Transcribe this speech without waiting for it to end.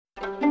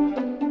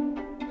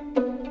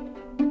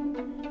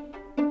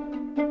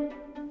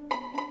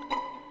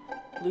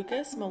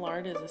Lucas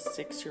Millard is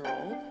a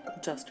 6-year-old,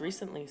 just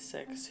recently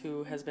 6,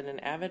 who has been an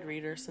avid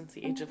reader since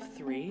the age of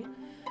 3.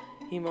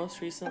 He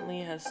most recently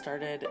has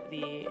started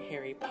the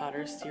Harry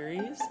Potter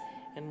series,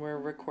 and we're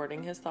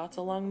recording his thoughts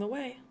along the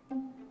way.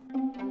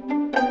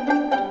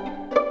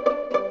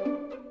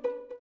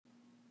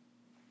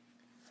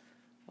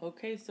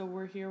 Okay, so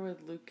we're here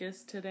with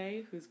Lucas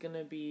today, who's going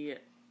to be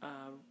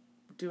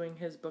doing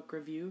his book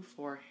review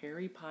for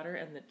Harry Potter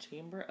and the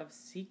Chamber of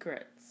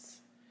Secrets.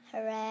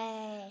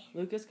 Hooray!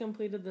 Lucas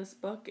completed this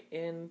book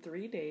in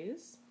 3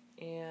 days,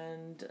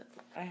 and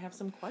I have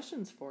some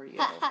questions for you.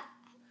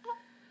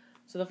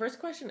 So the first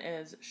question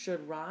is,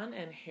 should Ron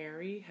and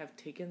Harry have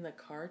taken the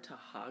car to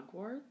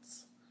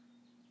Hogwarts?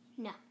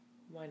 No.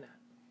 Why not?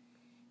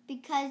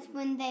 Because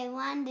when they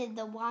landed,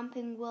 the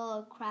Whomping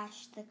Willow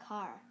crashed the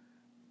car.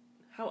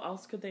 How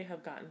else could they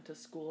have gotten to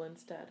school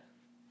instead?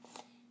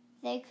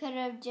 They could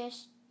have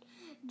just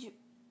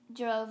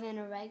drove in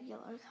a regular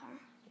car.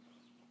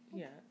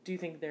 Yeah. Do you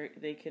think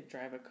they could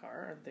drive a car?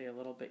 Are they a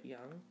little bit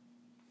young?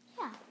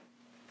 Yeah,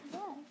 it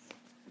was.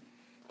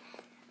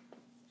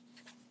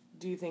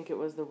 Do you think it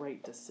was the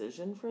right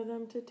decision for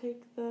them to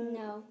take the...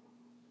 No.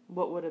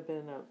 What would have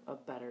been a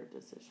better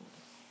decision?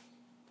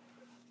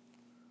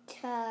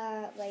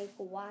 To,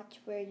 watch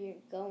where you're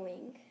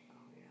going.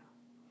 Oh,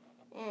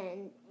 yeah.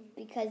 And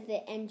because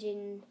the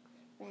engine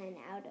ran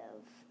out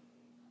of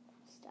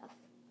stuff.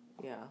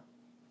 Yeah.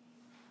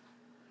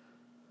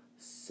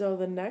 So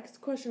the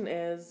next question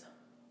is,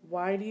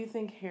 why do you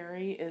think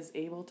Harry is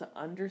able to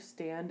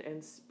understand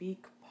and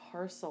speak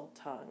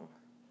Parseltongue?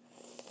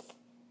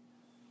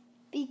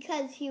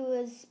 Because he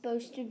was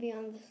supposed to be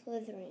on the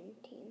Slytherin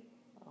team.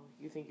 Oh,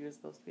 you think he was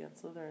supposed to be on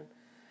Slytherin?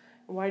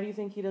 Why do you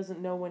think he doesn't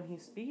know when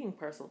he's speaking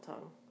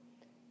Parseltongue?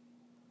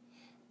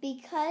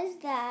 Because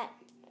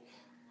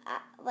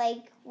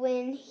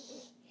when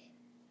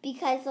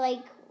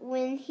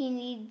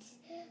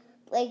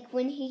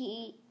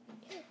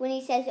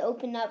he says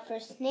open up for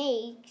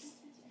snakes,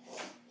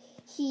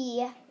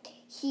 he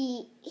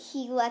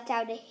lets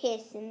out a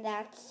hiss, and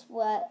that's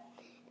what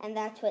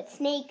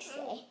snakes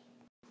say.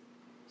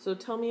 So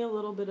tell me a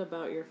little bit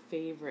about your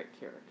favorite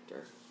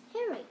character.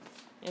 Harry.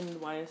 And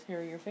why is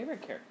Harry your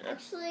favorite character?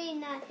 Actually,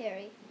 not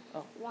Harry.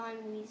 Oh. Ron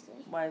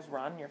Weasley. Why is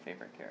Ron your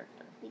favorite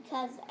character?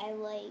 Because I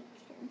like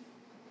him.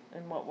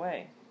 In what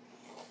way?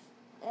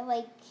 I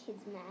like his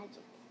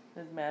magic.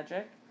 His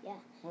magic? Yeah.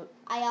 What?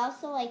 I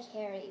also like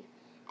Harry.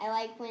 I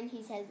like when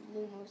he says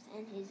Lumos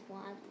and his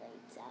wand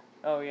lights up.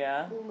 Oh,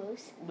 yeah?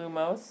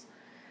 Lumos.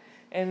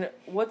 And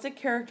what's a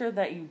character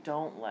that you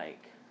don't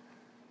like?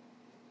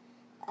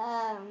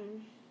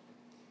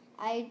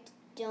 I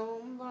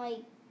don't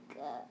like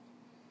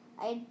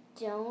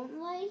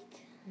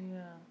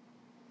Yeah.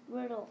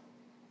 Riddle.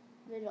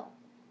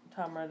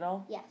 Tom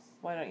Riddle? Yes.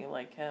 Why don't you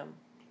like him?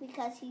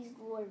 Because he's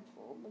Lord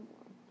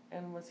Voldemort.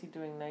 And was he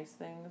doing nice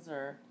things,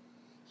 or?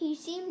 He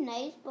seemed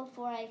nice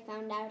before I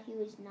found out he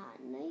was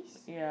not nice.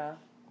 Yeah.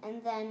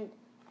 And then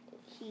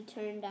he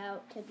turned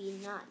out to be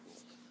not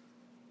nice.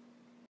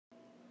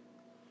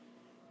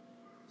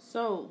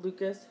 So,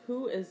 Lucas,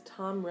 who is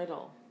Tom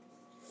Riddle?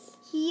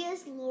 He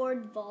is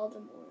Lord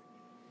Voldemort.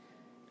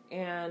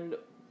 And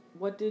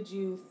what did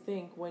you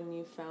think when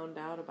you found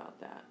out about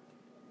that?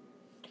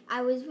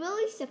 I was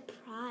really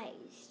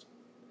surprised.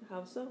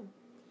 How so?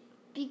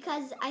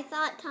 Because I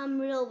thought Tom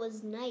Riddle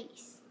was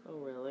nice. Oh,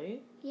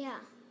 really? Yeah.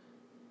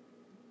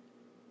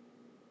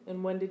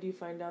 And when did you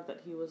find out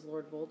that he was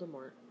Lord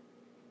Voldemort?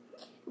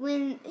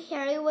 When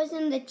Harry was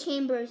in the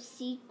Chamber of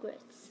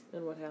Secrets.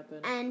 And what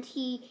happened? And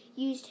he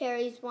used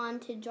Harry's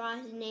wand to draw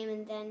his name,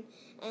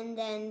 and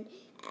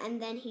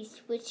then he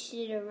switched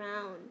it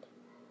around.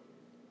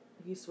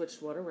 He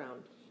switched what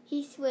around?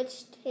 He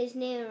switched his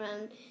name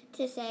around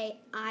to say,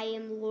 I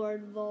am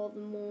Lord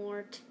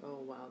Voldemort. Oh,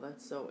 wow,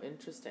 that's so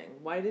interesting.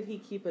 Why did he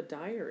keep a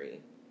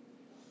diary?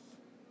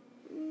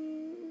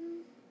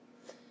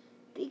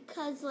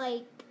 Because,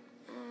 I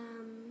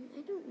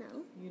don't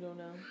know. You don't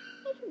know?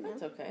 I don't know.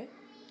 That's okay.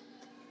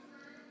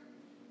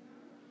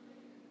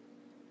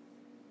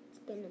 It's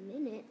been a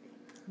minute.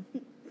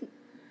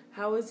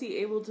 How is he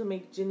able to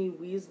make Ginny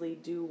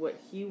Weasley do what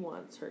he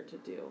wants her to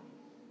do?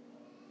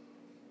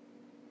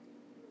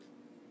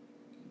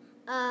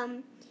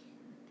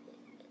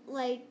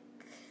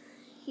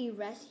 He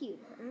rescued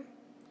her.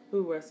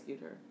 Who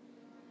rescued her?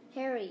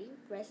 Harry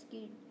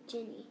rescued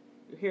Ginny.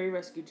 Harry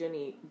rescued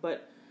Ginny,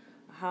 but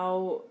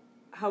how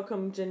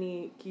come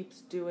Ginny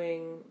keeps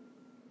doing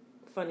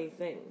funny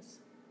things?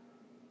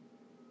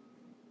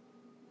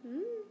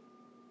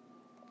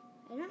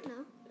 I don't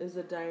know. Is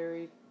the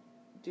diary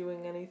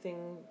doing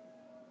anything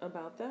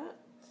about that?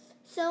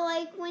 So,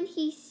 when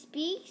he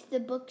speaks, the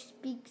book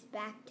speaks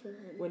back to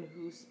him. When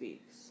who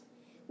speaks?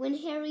 When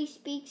Harry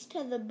speaks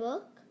to the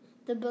book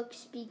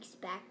speaks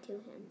back to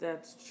him.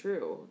 That's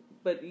true.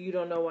 But you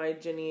don't know why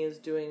Ginny is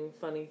doing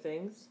funny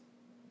things?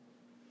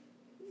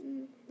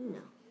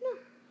 No.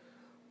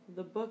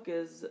 The book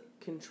is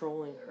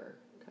controlling her,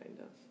 kind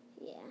of.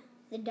 Yeah.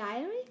 The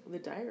diary? The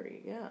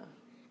diary, yeah.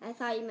 I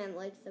thought you meant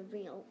the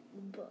real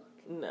book.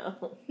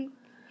 No.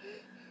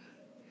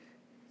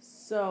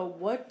 So,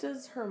 what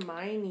does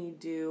Hermione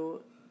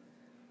do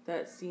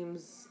that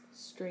seems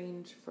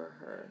strange for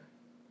her?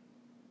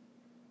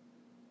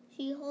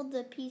 She holds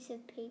a piece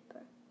of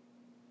paper.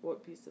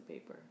 What piece of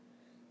paper?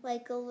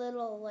 Like a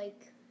little,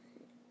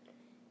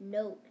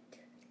 note.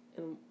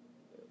 And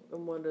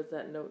what does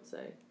that note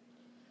say?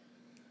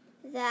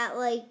 That,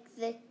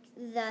 the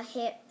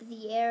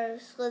heir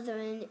of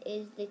Slytherin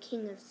is the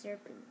king of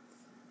serpents.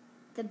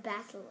 The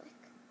basilisk.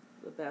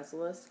 The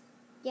basilisk?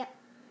 Yep.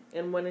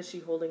 And when is she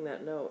holding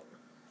that note?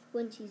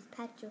 When she's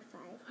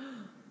petrified.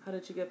 How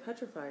did she get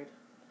petrified?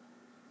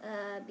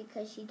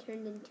 Because she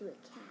turned into a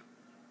cat.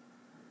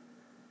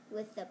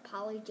 With the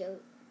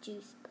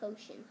polyjuice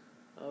potion.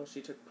 Oh, she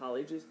took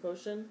polyjuice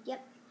potion?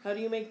 Yep. How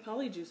do you make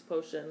polyjuice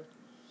potion?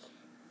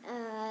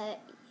 I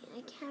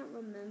can't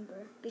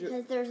remember.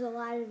 Because there's a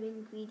lot of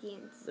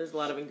ingredients. There's a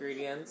lot of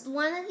ingredients.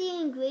 One of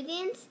the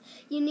ingredients,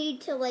 you need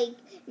to,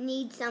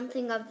 need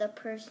something of the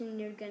person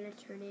you're going to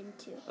turn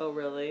into. Oh,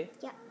 really?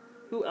 Yep.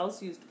 Who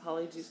else used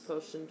polyjuice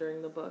potion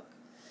during the book?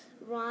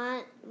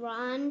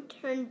 Ron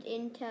turned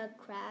into a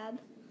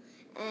crab,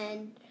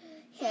 and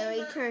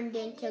Harry turned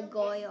into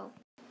Goyle.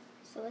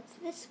 So it's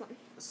this one.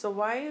 So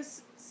why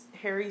is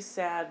Harry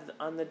sad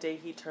on the day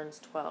he turns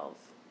 12?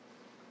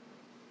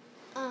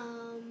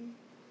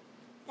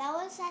 That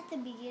was at the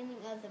beginning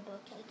of the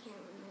book. I can't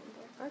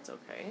remember. That's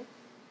okay.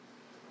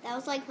 That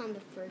was on the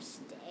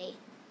first day.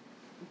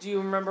 Do you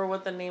remember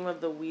what the name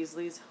of the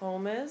Weasleys'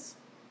 home is?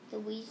 The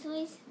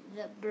Weasleys,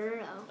 the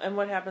Burrow. And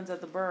what happens at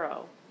the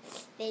Burrow?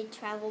 They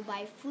travel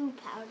by Floo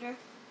powder.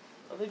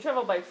 Oh, they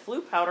travel by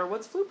Floo powder.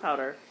 What's Floo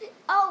powder?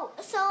 Oh,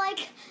 so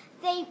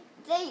they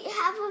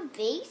have a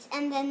vase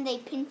and then they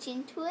pinch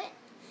into it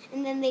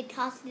and then they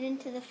toss it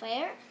into the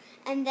fire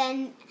and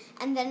then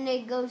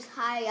it goes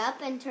high up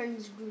and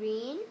turns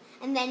green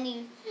and then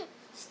you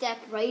step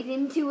right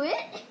into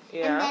it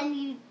and then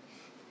you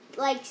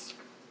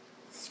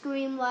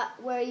scream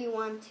where you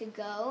want to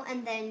go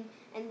and then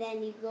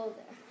you go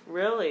there.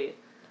 Really?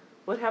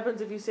 What happens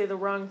if you say the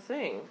wrong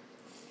thing?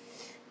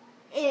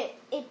 It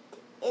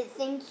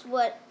thinks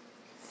what.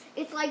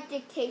 It's like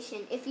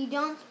dictation. If you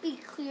don't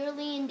speak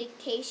clearly in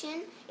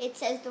dictation, it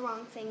says the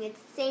wrong thing. It's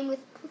the same with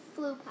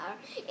Floo power.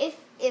 If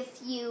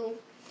you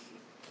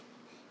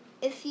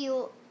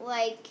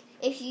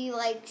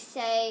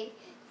say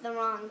the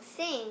wrong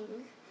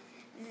thing,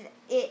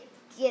 it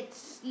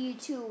gets you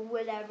to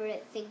whatever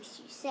it thinks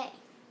you say.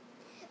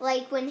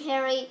 Like when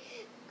Harry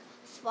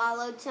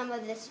swallowed some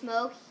of the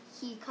smoke,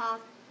 he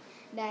coughed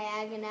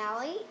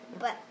diagonally,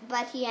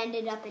 but he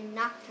ended up in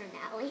Nocturne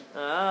Alley.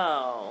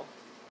 Oh.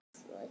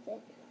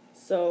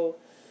 So,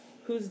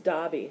 who's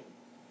Dobby?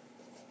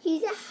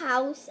 He's a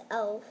house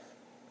elf,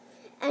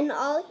 and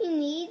all he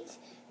needs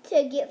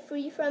to get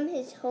free from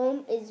his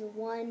home is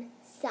one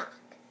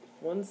sock.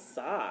 One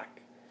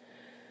sock?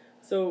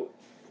 So,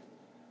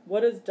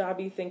 what does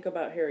Dobby think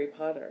about Harry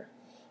Potter?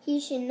 He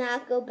should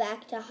not go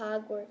back to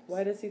Hogwarts.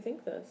 Why does he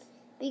think this?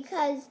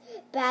 Because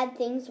bad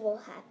things will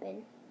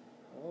happen.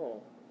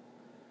 Oh.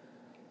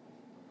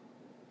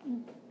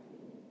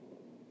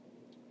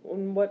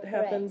 And what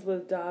happens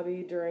with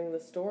Dobby during the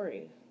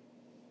story?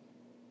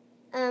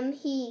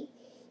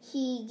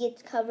 He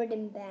gets covered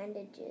in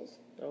bandages.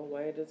 Oh,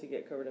 why does he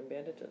get covered in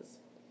bandages?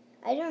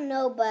 I don't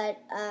know,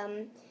 but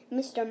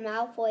Mr.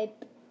 Malfoy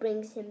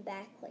brings him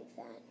back like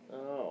that.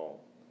 Oh.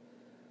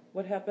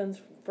 What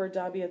happens for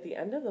Dobby at the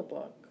end of the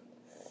book?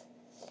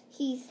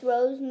 He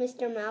throws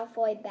Mr.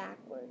 Malfoy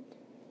backward.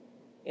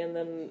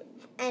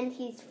 And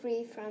he's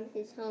free from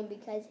his home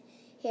because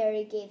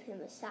Harry gave him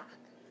a sock.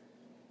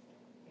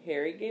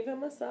 Harry gave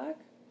him a sock?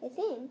 I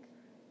think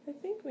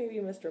maybe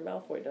Mr.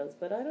 Malfoy does,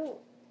 but I don't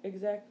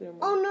exactly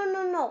remember. Oh,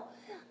 no.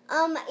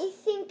 I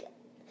think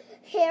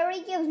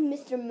Harry gives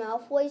Mr.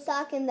 Malfoy a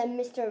sock and then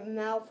Mr.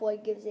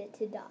 Malfoy gives it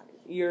to Dobby.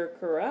 You're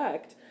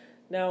correct.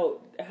 Now,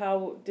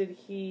 how did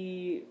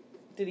he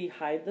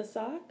hide the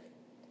sock?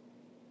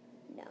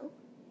 No.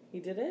 He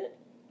didn't?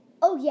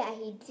 Oh, yeah,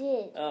 he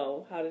did.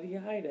 Oh, how did he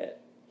hide it?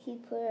 He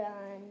put it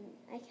on,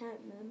 I can't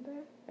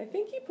remember. I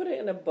think he put it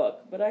in a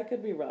book, but I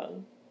could be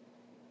wrong.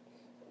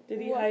 Did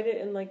he hide it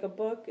in a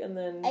book and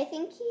then... I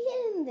think he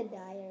hid it in the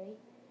diary.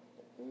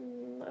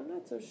 I'm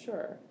not so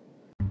sure.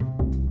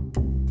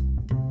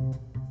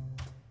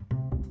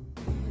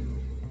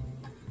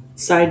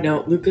 Side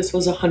note, Lucas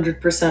was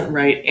 100%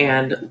 right,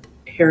 and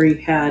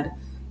Harry had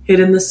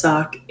hidden the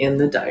sock in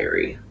the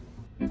diary.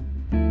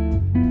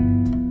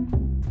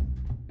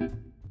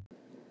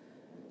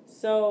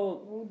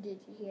 So... Oh,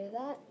 did you hear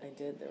that? I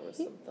did. There was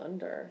some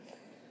thunder.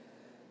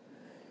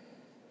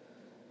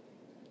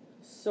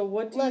 So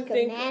what do you think... Look,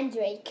 a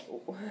mandrake.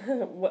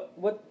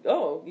 What?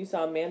 Oh, you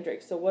saw a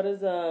mandrake. So what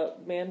is a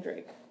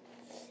mandrake?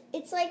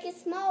 It's like a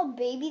small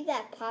baby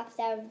that pops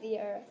out of the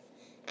earth.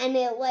 And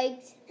it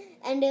likes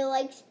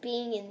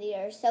being in the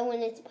earth. So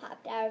when it's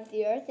popped out of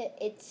the earth,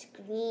 it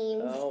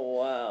screams. Oh,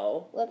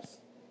 wow. Whoops.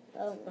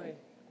 Oh, fine.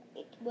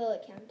 Will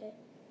it count it?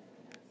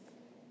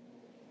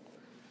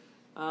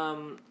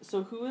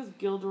 So who is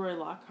Gilderoy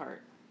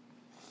Lockhart?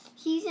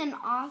 He's an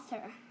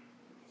author.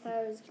 I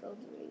thought it was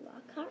Gilderoy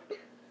Lockhart.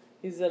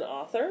 He's an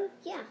author?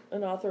 Yeah.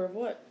 An author of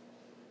what?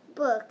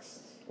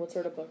 Books. What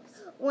sort of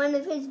books? One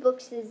of his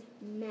books is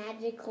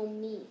Magical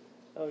Me.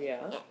 Oh,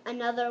 yeah?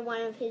 Another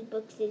one of his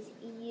books is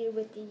Year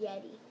with the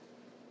Yeti.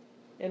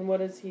 And what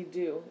does he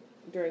do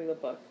during the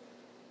book?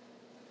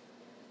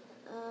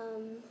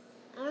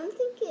 I don't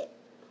think it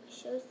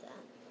shows that.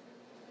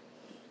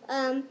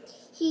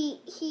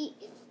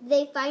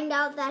 They find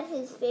out that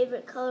his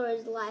favorite color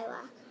is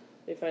lilac.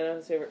 They find out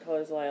his favorite color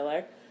is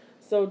lilac.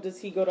 So does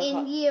he go to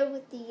Year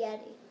with the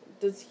Yeti.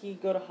 Does he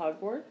go to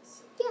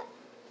Hogwarts? Yeah.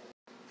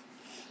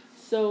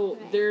 So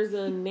there's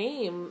a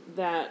name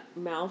that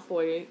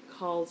Malfoy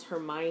calls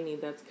Hermione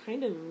that's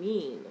kind of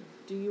mean.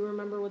 Do you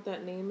remember what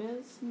that name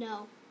is?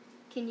 No.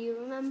 Can you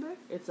remember?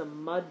 It's a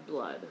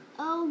mudblood.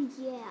 Oh,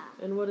 yeah.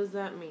 And what does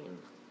that mean?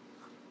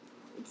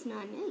 It's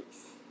not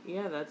nice.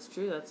 Yeah, that's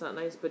true. That's not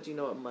nice, but do you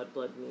know what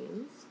mudblood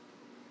means?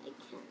 I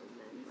can't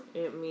remember.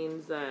 It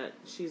means that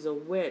she's a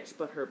witch,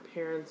 but her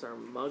parents are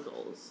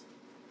muggles.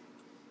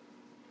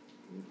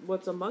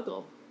 What's a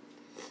muggle?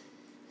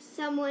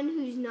 Someone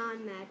who's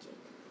non-magic.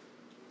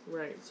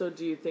 Right. So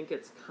do you think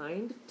it's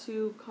kind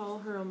to call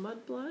her a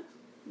mudblood?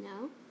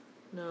 No.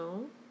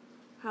 No?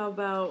 How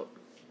about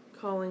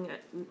calling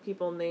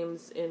people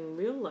names in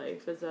real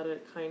life? Is that a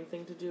kind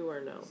thing to do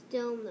or no?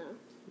 Still no.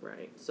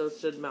 Right. So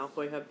should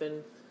Malfoy have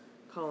been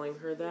calling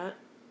her that?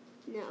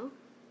 No.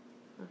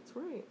 That's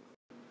right.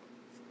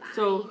 Fine.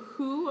 So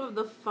who of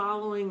the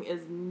following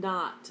is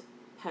not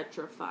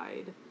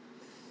petrified?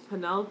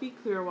 Penelope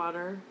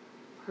Clearwater,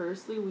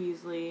 Percy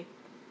Weasley,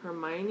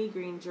 Hermione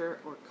Granger,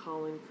 or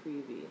Colin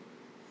Creevey?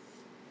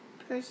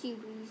 Percy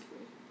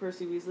Weasley.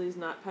 Percy Weasley is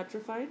not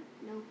petrified?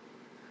 No.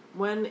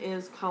 When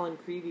is Colin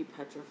Creevey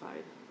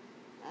petrified?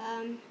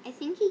 I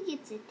think he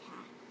gets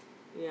attacked.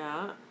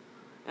 Yeah.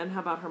 And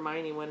how about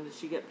Hermione? When did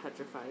she get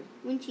petrified?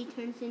 When she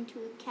turns into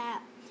a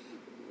cat,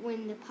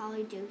 when the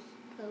polydose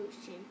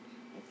potion.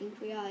 I think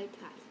we already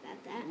talked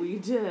about that. We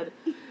did.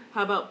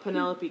 How about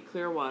Penelope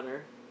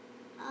Clearwater?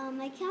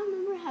 I can't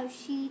remember how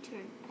she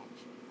turned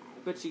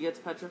petrified. But she gets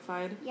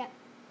petrified? Yep.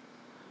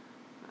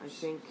 I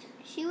think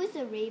She was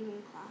a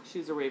Ravenclaw.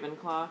 she's a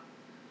Ravenclaw.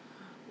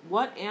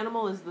 What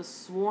animal is the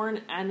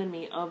sworn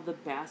enemy of the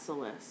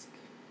basilisk?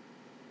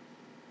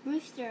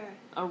 Rooster.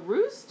 A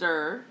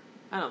rooster?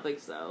 I don't think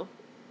so.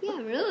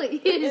 Yeah,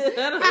 really.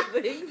 I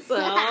don't think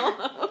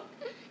so.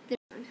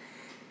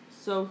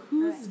 So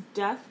whose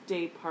death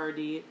day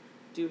party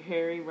do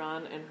Harry,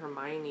 Ron, and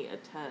Hermione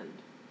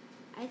attend?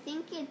 I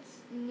think it's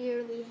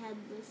Nearly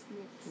Headless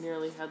Nick.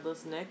 Nearly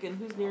Headless Nick. And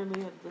who's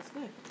Nearly Headless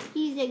Nick?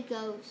 He's a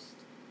ghost.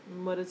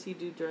 And what does he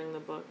do during the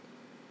book?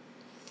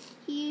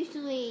 He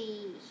gets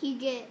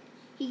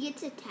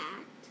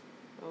attacked.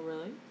 Oh,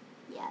 really?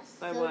 Yes.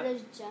 By so what?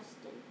 does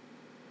Justin.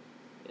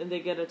 And they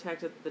get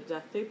attacked at the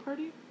death day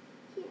party?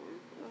 Yeah,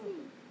 I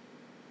think.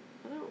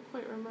 I don't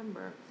quite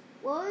remember.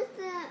 What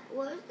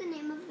was the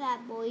name of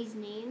that boy's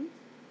name?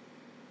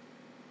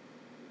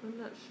 I'm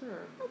not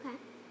sure. Okay.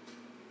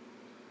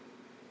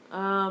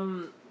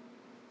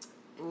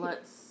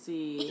 Let's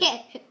see.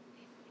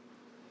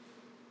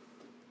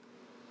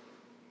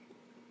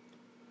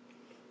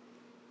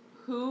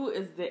 Who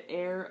is the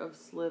heir of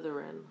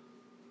Slytherin?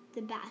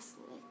 The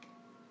basilisk.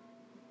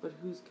 But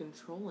who's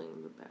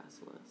controlling the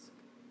basilisk?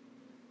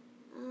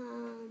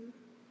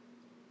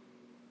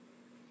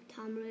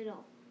 Tom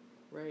Riddle.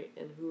 Right,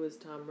 and who is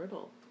Tom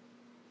Riddle?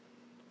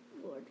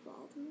 Lord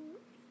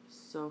Voldemort.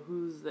 So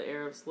who's the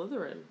heir of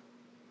Slytherin?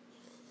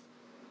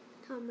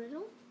 Tom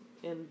Riddle?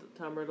 And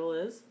Tom Riddle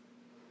is?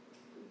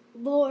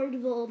 Lord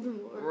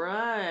Voldemort.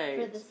 Right.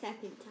 For the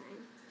second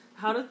time.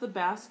 How does the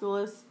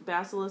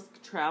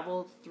basilisk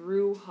travel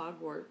through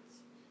Hogwarts?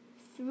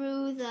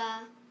 Through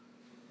the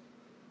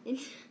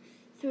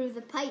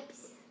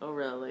pipes. Oh,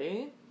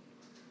 really?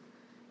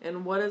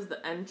 And what is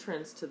the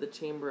entrance to the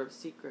Chamber of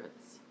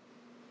Secrets?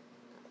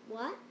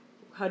 What?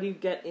 How do you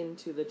get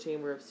into the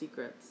Chamber of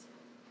Secrets?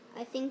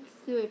 I think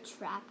through a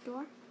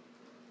trapdoor.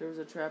 There's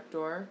a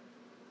trapdoor.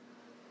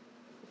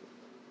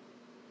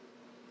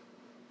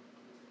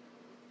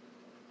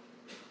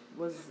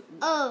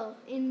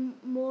 In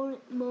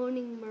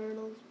Moaning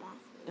Myrtle's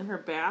bathroom. In her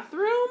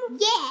bathroom?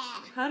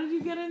 Yeah! How did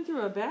you get in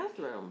through a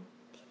bathroom?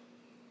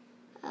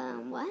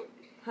 What?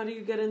 How do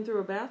you get in through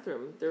a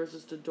bathroom? There was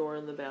just a door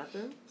in the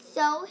bathroom?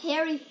 So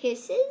Harry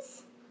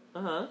hisses.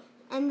 Uh-huh.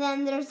 And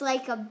then there's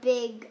like a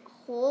big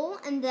hole,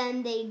 and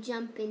then they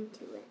jump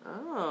into it.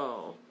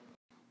 Oh.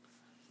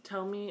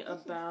 Tell me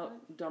about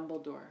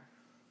Dumbledore.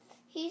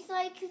 He's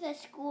like the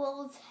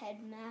school's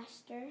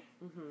headmaster.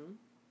 Mm-hmm.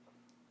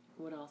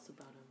 What else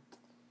about him?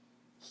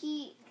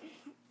 He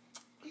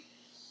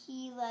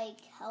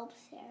like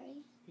helps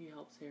Harry. He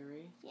helps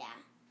Harry? Yeah.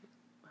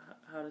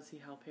 How does he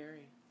help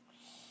Harry?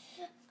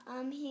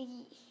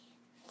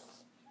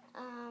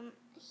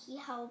 He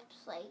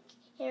helps like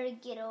Harry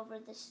get over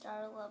the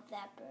startle of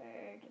that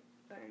bird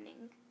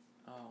burning.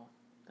 Oh,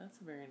 that's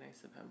very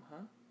nice of him,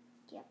 huh?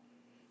 Yep.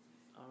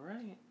 All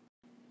right.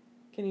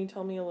 Can you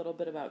tell me a little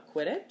bit about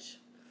Quidditch?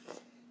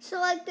 So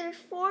like there's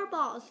 4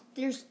 balls.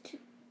 There's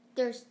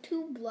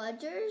two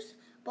bludgers,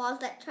 balls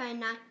that try and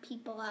knock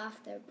people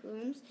off their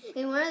brooms.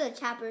 In one of the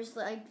chapters,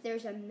 like,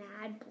 there's a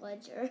mad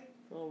bludger.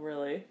 Oh,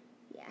 really?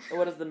 Yeah. And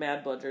what does the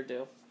mad bludger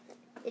do?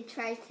 It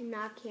tries to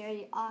knock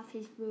Harry off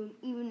his broom,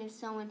 even if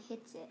someone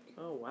hits it.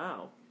 Oh,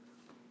 wow.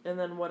 And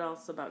then what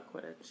else about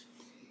Quidditch?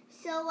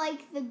 So,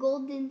 like the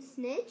Golden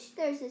Snitch,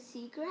 there's a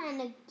secret,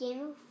 and a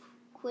game of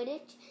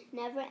Quidditch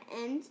never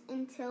ends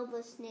until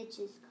the snitch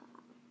is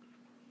caught.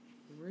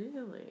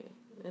 Really?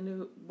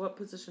 And what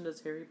position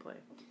does Harry play?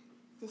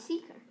 The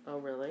seeker. Oh,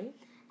 really?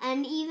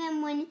 And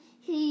even when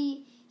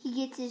he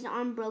gets his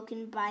arm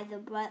broken by the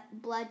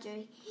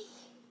bludger,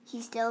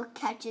 he still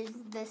catches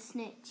the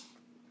snitch.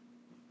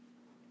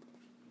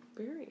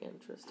 Very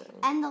interesting.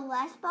 And the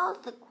last ball is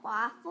the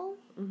quaffle.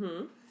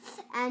 Mm-hmm.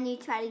 And you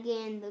try to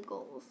get in the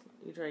goals.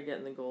 You try to get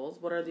in the goals.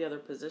 What are the other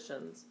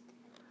positions?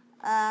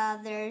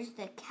 There's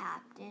the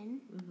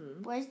captain.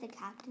 Mm-hmm. What does the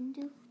captain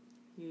do?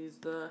 He's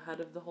the head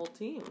of the whole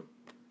team.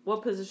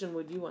 What position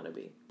would you want to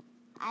be?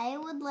 I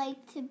would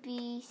like to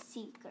be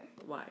seeker.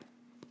 Why?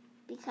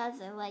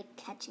 Because I like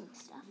catching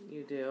stuff.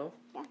 You do?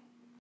 Yeah.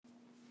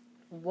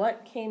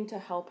 What came to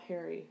help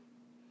Harry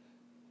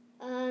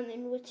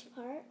In which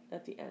part?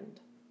 at the end?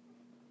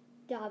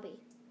 Dobby.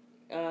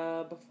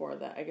 Before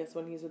that, I guess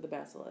when he's with the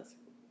basilisk.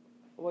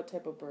 What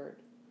type of bird?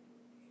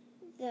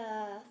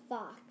 The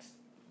fox.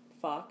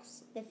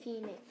 Fox? The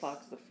phoenix.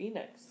 Fox the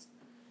phoenix.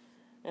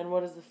 And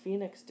what does the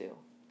phoenix do?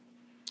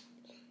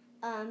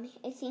 I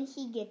think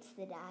he gets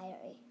the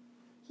diary.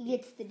 He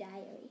gets the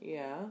diary.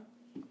 Yeah.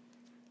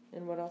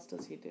 And what else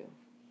does he do?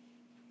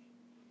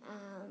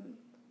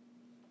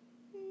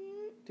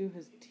 Do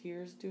his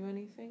tears do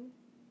anything?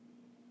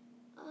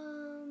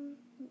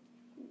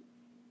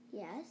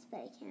 Yes, but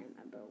I can't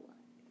remember what.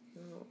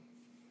 No.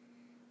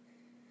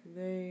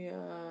 They,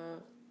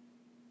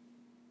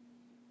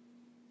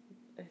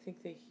 I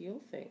think they heal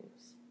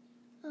things.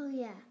 Oh,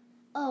 yeah.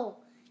 Oh,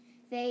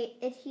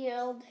 it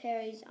healed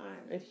Harry's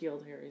arm. It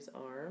healed Harry's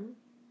arm.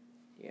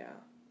 Yeah.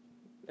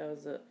 That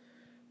was a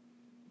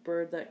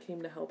bird that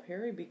came to help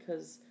Harry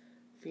because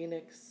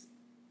Phoenix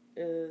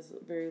is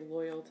very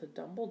loyal to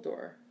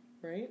Dumbledore,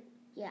 right?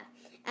 Yeah.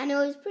 And it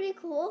was pretty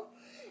cool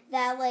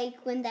that,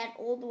 like, when that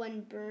old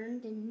one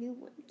burned, a new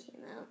one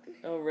came out.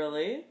 Oh,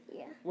 really?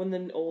 Yeah. When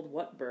the old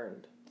what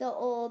burned? The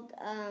old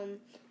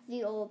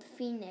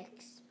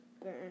Phoenix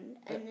burned,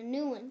 and a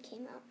new one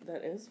came out.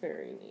 That is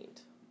very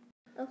neat.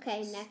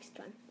 Okay, next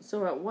one.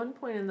 So at one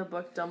point in the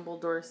book,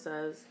 Dumbledore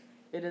says,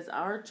 "It is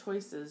our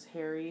choices,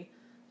 Harry,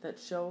 that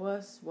show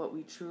us what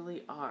we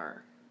truly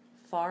are,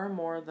 far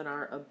more than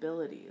our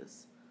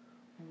abilities."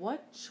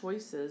 What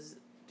choices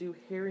do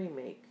Harry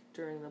make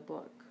during the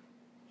book?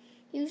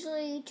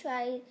 Usually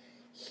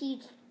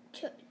he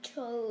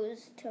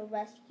chose to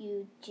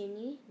rescue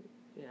Ginny.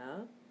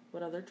 Yeah?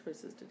 What other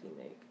choices did he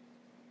make?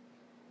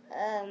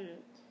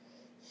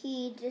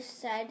 He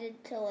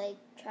decided to, like,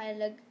 try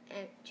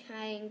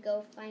and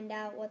go find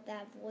out what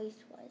that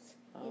voice was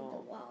in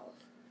the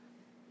walls.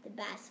 The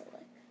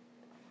basilisk.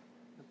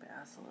 The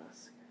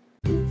basilisk.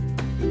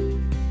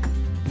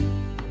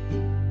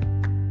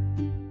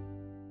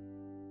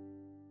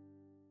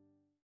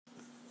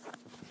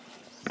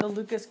 So,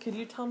 Lucas, could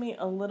you tell me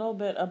a little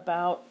bit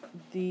about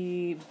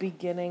the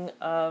beginning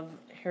of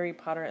Harry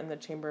Potter and the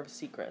Chamber of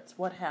Secrets?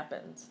 What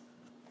happens?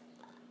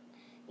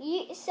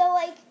 So,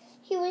 like,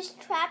 he was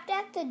trapped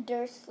at the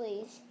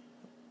Dursleys.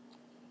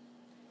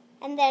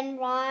 And then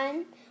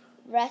Ron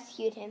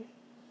rescued him.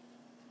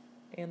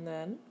 And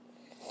then?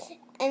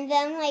 And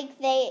then, like,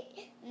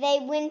 they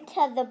went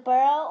to the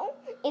Burrow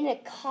in a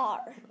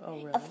car. Oh,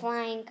 really? A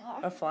flying car.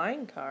 A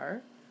flying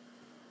car?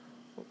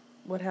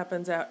 What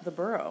happens at the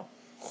Burrow?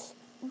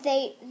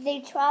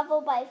 They travel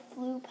by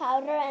Floo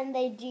powder and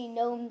they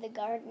genome the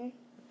garden.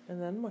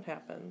 And then what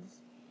happens?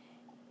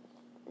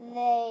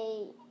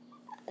 They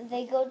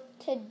go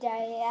to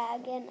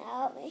Diagon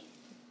Alley.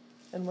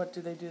 And what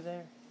do they do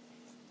there?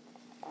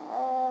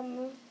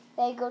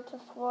 They go to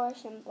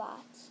Flourish and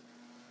Blots.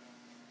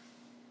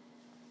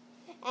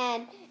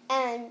 And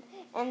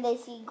they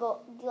see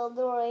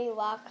Gilderoy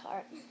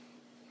Lockhart.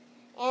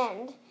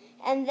 And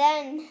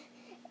then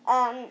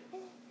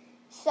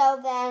so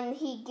then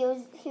he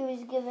was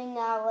giving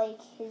out,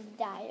 like, his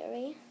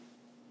diary.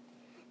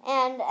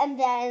 And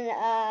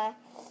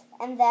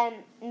then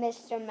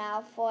Mr.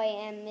 Malfoy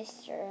and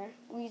Mr.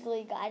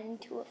 Weasley got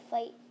into a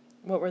fight.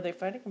 What were they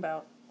fighting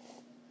about?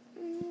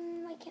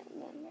 I can't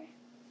remember.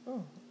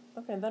 Oh,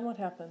 okay. Then what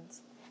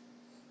happens?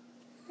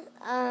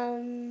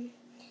 Then,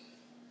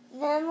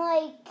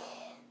 like,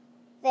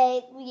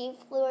 they leave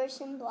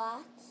Flourish and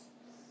Blots.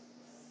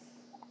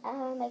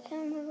 I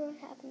can't remember what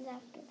happens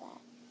after that.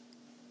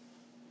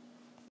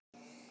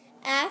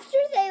 After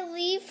they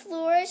leave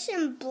Flourish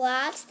and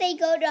Blots, they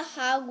go to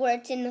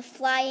Hogwarts in the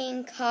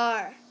flying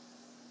car.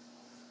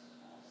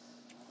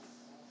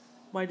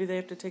 Why do they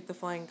have to take the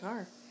flying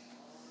car?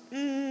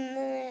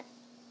 I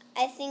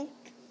think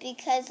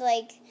because,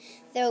 like,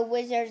 they're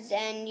wizards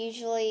and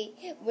usually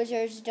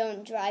wizards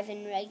don't drive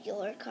in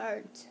regular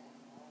cars.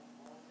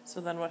 So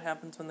then what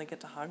happens when they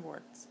get to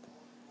Hogwarts?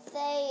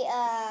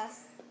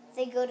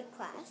 They go to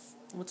class.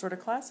 What sort of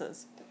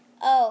classes?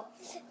 Oh,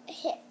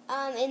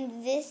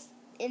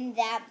 in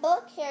that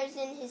book, Harry's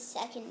in his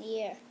second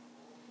year,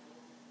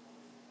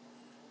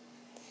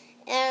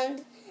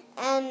 and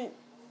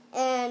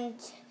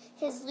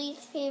his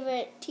least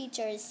favorite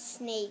teacher is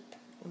Snape.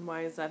 And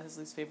why is that his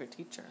least favorite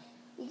teacher?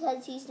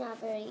 Because he's not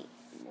very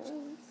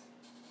nice.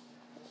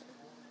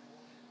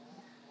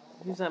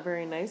 He's not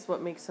very nice?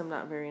 What makes him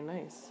not very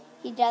nice?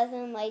 He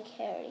doesn't like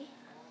Harry.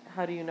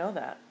 How do you know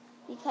that?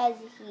 Because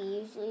he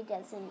usually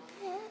doesn't.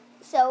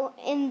 So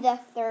in the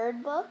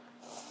third book,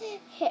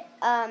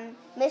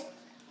 Miss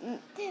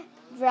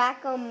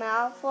Draco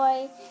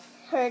Malfoy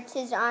hurts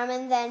his arm,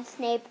 and then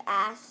Snape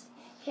asks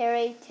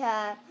Harry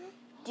to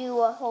do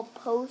a whole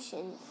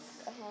potion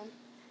for him.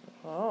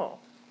 Oh.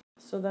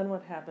 So then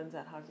what happens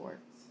at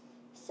Hogwarts?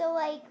 So,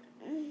 like,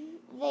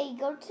 they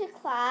go to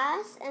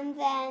class, and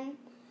then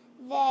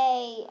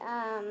they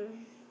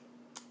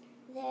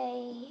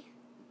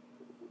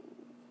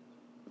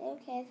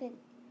okay, if it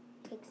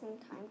takes some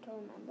time to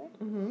remember.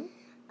 Mm-hmm.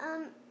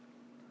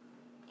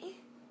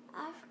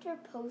 After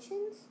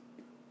potions,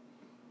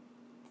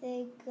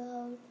 they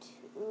go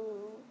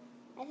to,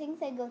 I think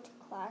they go to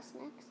class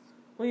next.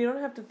 Well, you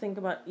don't have to think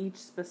about each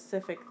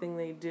specific thing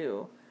they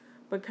do,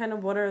 but kind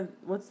of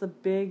what's the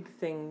big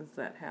things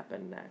that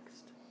happen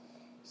next?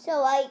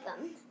 So, like,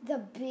 the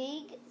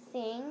big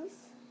thing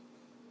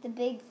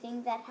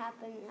that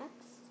happen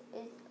next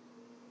is,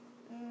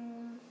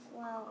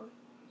 well,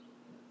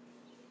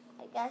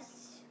 I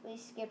guess we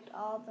skipped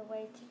all the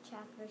way to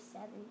chapter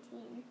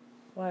 17.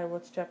 Why?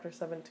 What's chapter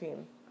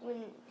 17?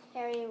 When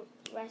Harry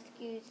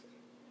rescues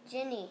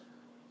Ginny.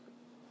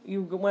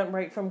 You went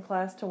right from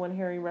class to when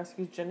Harry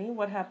rescues Ginny?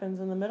 What happens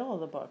in the middle of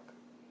the book?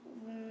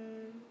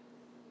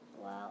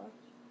 Well,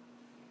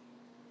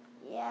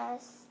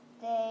 yes,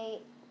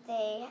 they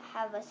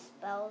have a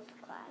spells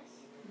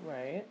class.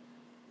 Right.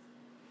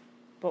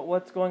 But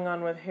what's going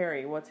on with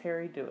Harry? What's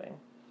Harry doing?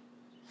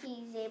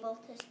 He's able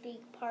to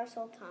speak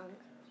Parseltongue.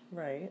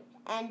 Right.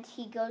 And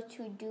he goes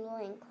to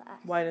dueling class.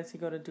 Why does he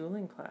go to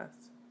dueling class?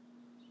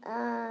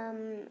 I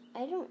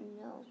don't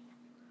know.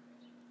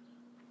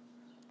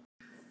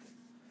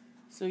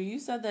 So you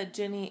said that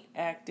Ginny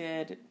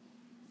acted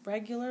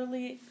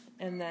regularly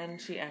and then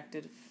she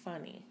acted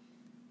funny.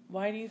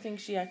 Why do you think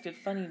she acted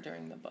funny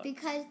during the book?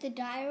 Because the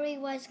diary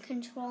was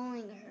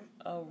controlling her.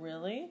 Oh,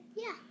 really?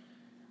 Yeah.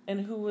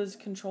 And who was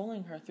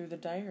controlling her through the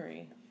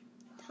diary?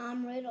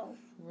 Tom Riddle.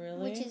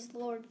 Really? Which is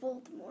Lord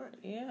Voldemort.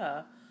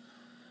 Yeah.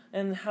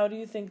 And how do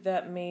you think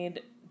that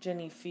made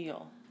Ginny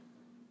feel?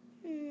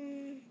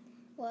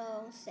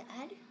 Well,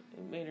 sad.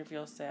 It made her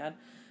feel sad.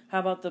 How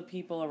about the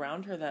people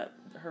around her,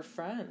 her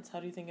friends? How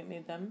do you think it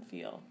made them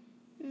feel?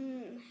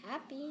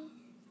 Happy.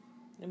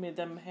 It made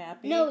them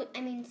happy? No,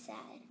 I mean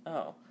sad.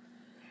 Oh.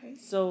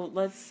 So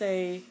let's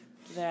say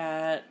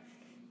that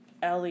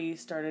Ellie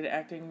started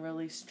acting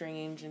really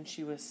strange and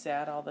she was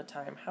sad all the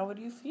time. How would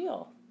you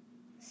feel?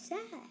 Sad.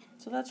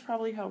 So that's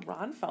probably how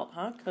Ron felt,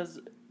 huh? Because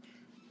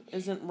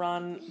isn't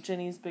Ron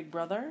Ginny's big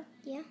brother?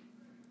 Yeah.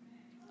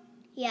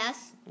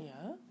 Yes.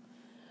 Yeah.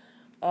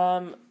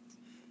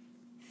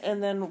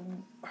 And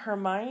then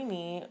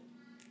Hermione,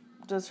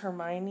 does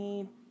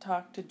Hermione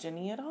talk to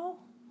Ginny at all?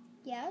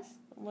 Yes.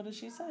 What does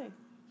she say?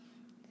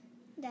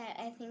 That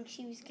I think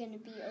she was going to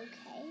be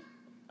okay.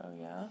 Oh,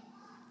 yeah?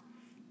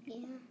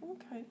 Yeah.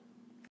 Okay.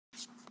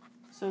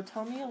 So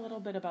tell me a little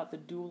bit about the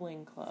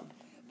dueling club.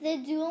 The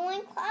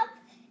dueling club,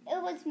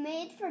 it was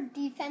made for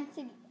defense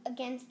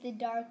against the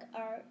dark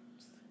arts.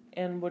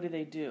 And what do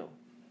they do?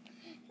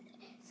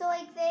 So,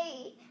 like,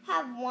 they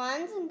have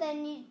wands, and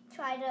then you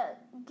try to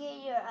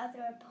get your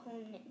other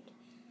opponent.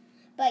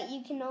 But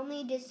you can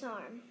only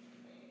disarm.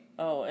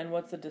 Oh, and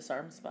what's the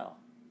disarm spell?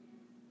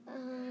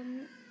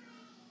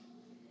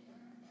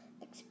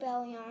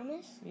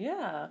 Expelliarmus.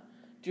 Yeah.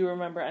 Do you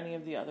remember any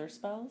of the other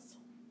spells?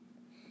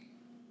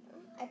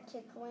 A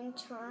tickling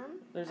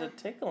charm. There's a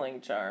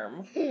tickling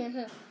charm.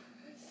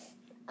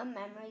 A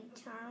memory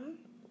charm.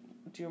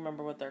 Do you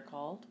remember what they're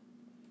called?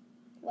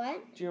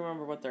 What? Do you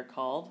remember what they're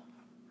called?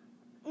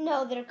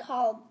 No, they're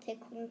called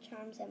tickling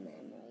charms and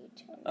memory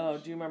charms. Oh,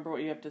 do you remember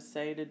what you have to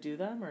say to do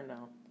them or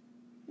no?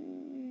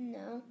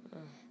 No.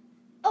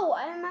 Oh,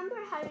 I remember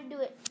how to do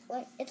it.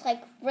 It's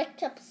like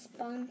Rictup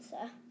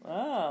Sponsa.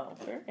 Oh,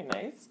 very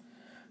nice.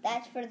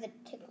 That's for the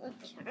tickling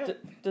charm.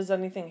 Does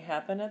anything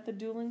happen at the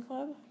dueling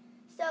club?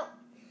 So,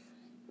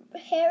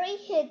 Harry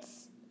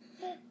hits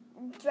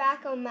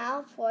Draco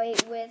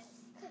Malfoy with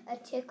a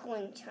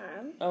tickling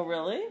charm. Oh,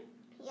 really?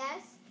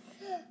 Yes.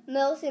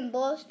 Millicent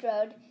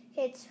Bulstrode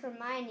hits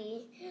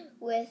Hermione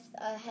with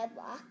a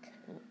headlock.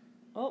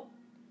 Oh.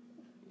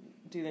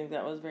 Do you think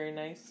that was very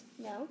nice?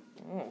 No.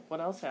 Oh,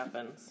 what else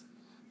happens?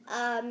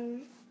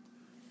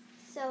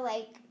 So,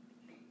 like,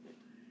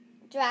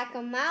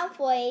 Draco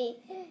Malfoy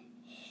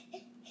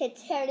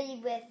hits Harry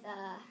with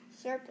a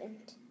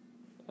serpent.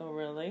 Oh,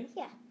 really?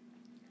 Yeah.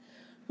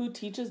 Who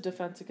teaches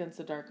defense against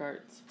the dark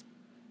arts?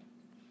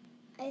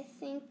 I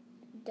think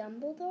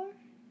Dumbledore.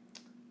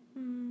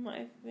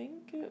 I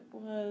think it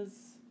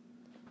was...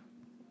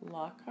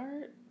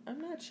 Lockhart?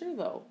 I'm not sure,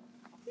 though.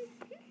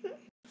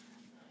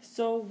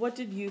 So, what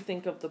did you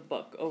think of the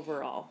book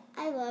overall?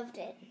 I loved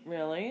it.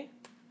 Really?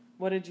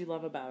 What did you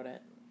love about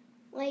it?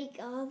 Like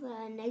all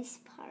the nice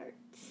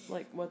parts.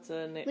 Like, what's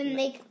a... When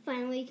they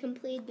finally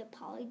completed the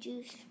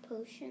Polyjuice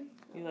potion.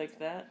 You liked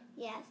that?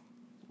 Yes.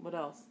 What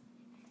else?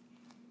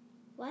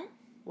 What?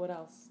 What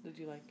else did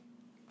you like?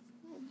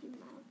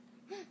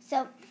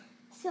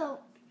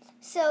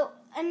 So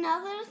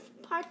another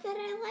part that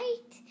I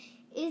liked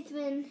is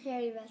when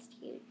Harry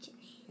rescued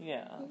Ginny.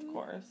 Yeah, of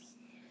course.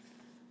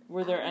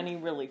 Were there any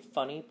really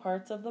funny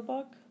parts of the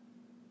book?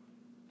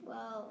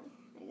 Well,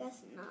 I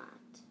guess not.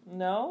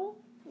 No?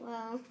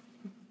 Well,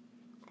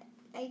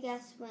 I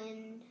guess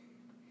when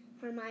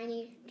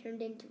Hermione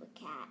turned into a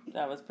cat.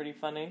 That was pretty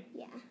funny?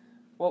 Yeah.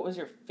 What was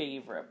your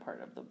favorite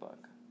part of the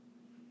book?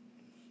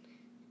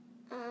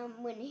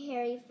 When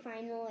Harry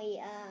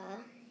finally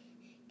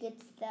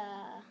gets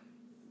the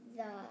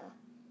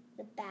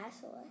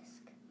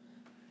basilisk.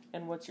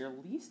 And what's your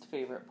least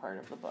favorite part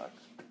of the book?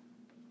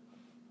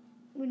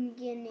 When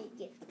Ginny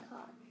gets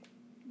caught.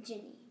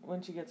 Ginny.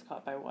 When she gets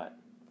caught by what?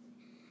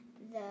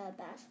 The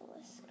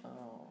basilisk.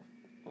 Oh,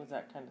 was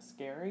that kind of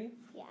scary?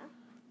 Yeah.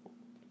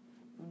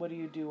 What do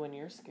you do when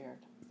you're scared?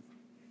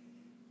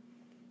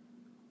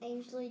 I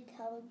usually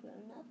tell a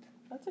grown-up.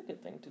 That's a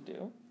good thing to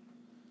do.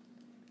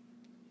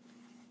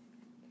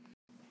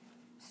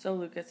 So,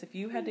 Lucas, if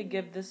you had to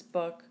give this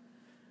book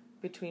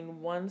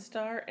between 1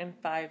 star and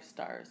 5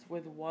 stars,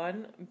 with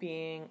 1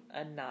 being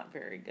a not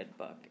very good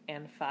book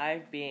and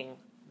 5 being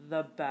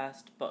the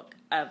best book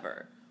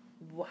ever,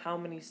 how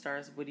many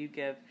stars would you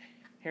give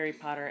Harry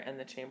Potter and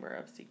the Chamber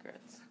of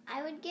Secrets?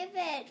 I would give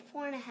it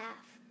 4.5.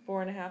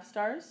 4.5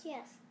 stars?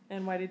 Yes.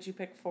 And why did you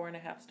pick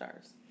 4.5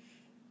 stars?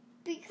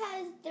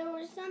 Because there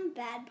were some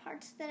bad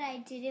parts that I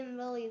didn't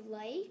really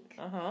like.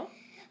 Uh-huh.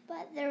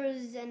 But there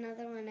was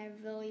another one I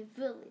really,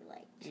 really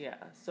liked. Yeah,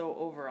 so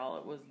overall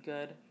it was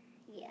good?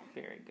 Yeah.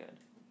 Very good.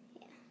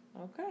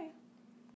 Yeah. Okay.